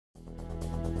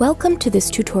Welcome to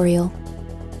this tutorial.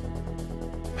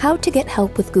 How to get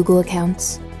help with Google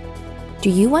accounts. Do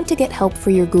you want to get help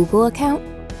for your Google account?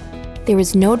 There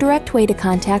is no direct way to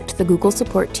contact the Google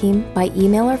support team by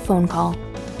email or phone call.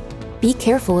 Be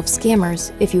careful of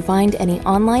scammers if you find any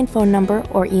online phone number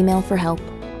or email for help.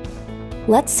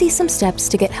 Let's see some steps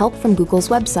to get help from Google's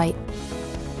website.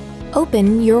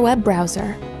 Open your web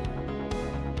browser.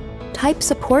 Type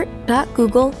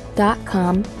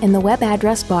support.google.com in the web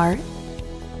address bar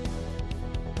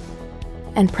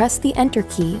and press the Enter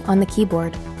key on the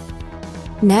keyboard.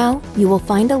 Now you will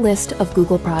find a list of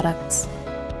Google products.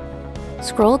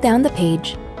 Scroll down the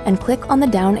page and click on the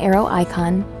down arrow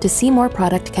icon to see more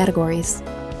product categories.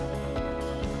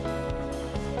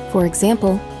 For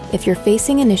example, if you're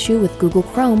facing an issue with Google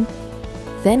Chrome,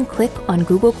 then click on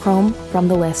Google Chrome from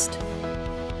the list.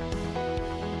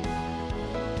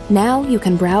 Now you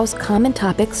can browse common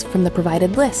topics from the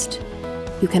provided list.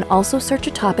 You can also search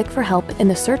a topic for help in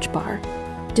the search bar.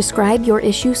 Describe your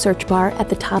issue search bar at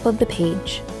the top of the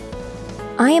page.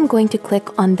 I am going to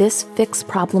click on this Fix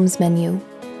Problems menu.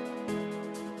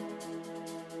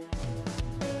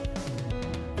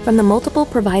 From the multiple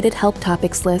provided help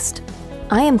topics list,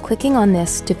 I am clicking on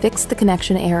this to fix the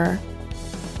connection error.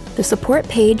 The support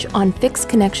page on Fix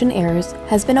Connection Errors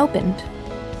has been opened.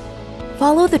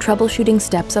 Follow the troubleshooting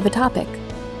steps of a topic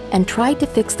and try to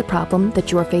fix the problem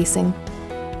that you are facing.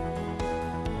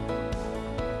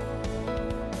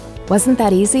 Wasn't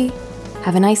that easy?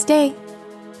 Have a nice day.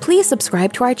 Please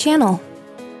subscribe to our channel.